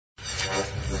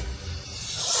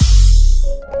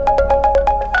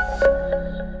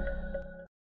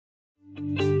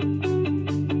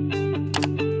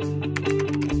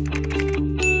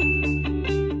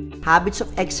habits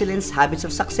of excellence, habits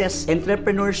of success,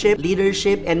 entrepreneurship,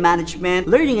 leadership and management,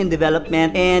 learning and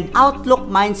development, and outlook,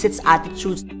 mindsets,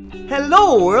 attitudes.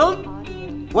 Hello world!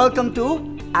 Welcome to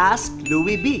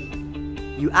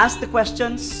AskLouieB. You ask the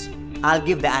questions, I'll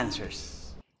give the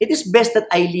answers. It is best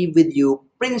that I leave with you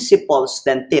principles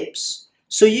than tips,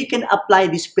 so you can apply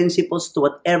these principles to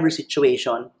whatever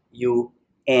situation you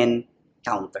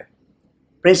encounter.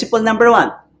 Principle number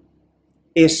 1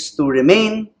 is to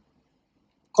remain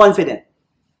confident.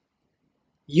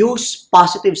 Use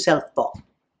positive self-talk,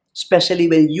 especially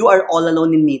when you are all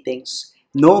alone in meetings,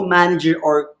 no manager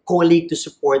or colleague to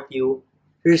support you.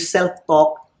 Your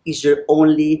self-talk is your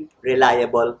only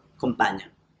reliable companion.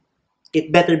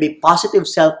 It better be positive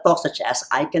self-talk such as,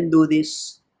 I can do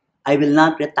this, I will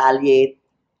not retaliate,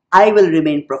 I will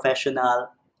remain professional,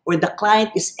 or the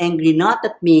client is angry not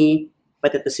at me,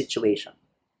 but at the situation.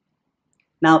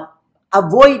 Now,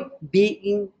 avoid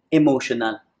being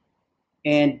emotional.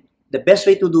 And the best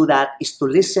way to do that is to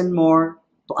listen more,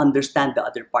 to understand the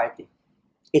other party.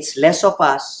 It's less of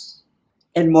us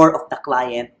and more of the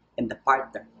client and the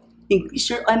partner. Increase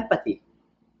your empathy.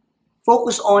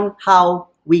 Focus on how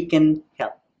we can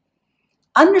help.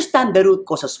 Understand the root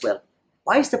cause as well.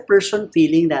 Why is the person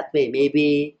feeling that way?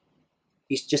 Maybe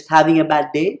he's just having a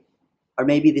bad day, or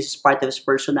maybe this is part of his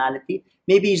personality.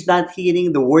 Maybe he's not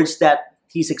hearing the words that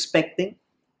he's expecting.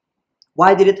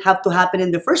 Why did it have to happen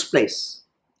in the first place?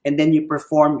 And then you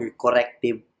perform your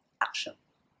corrective action.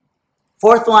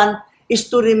 Fourth one is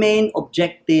to remain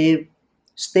objective.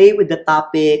 Stay with the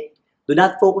topic. Do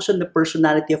not focus on the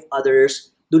personality of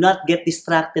others. Do not get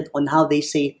distracted on how they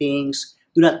say things.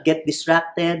 Do not get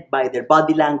distracted by their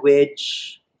body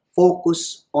language.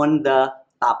 Focus on the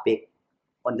topic,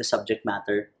 on the subject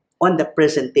matter, on the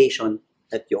presentation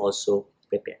that you also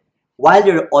prepare, while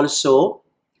you're also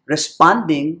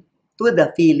responding to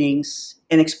the feelings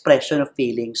and expression of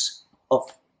feelings of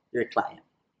your client.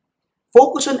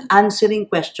 Focus on answering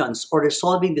questions or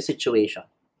resolving the situation.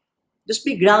 Just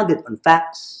be grounded on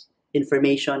facts,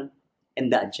 information,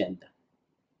 and the agenda.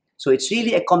 So it's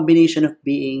really a combination of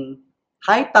being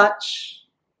high touch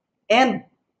and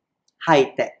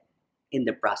high tech in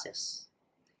the process.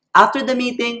 After the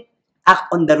meeting, act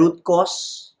on the root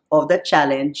cause of the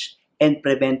challenge and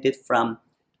prevent it from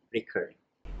recurring.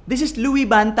 This is Louie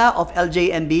Banta of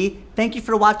LJMB. Thank you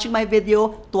for watching my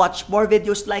video. To watch more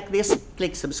videos like this,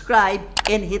 click subscribe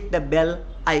and hit the bell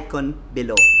icon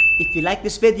below. If you like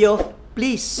this video,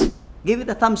 please give it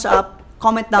a thumbs up,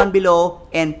 comment down below,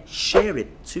 and share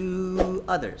it to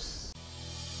others.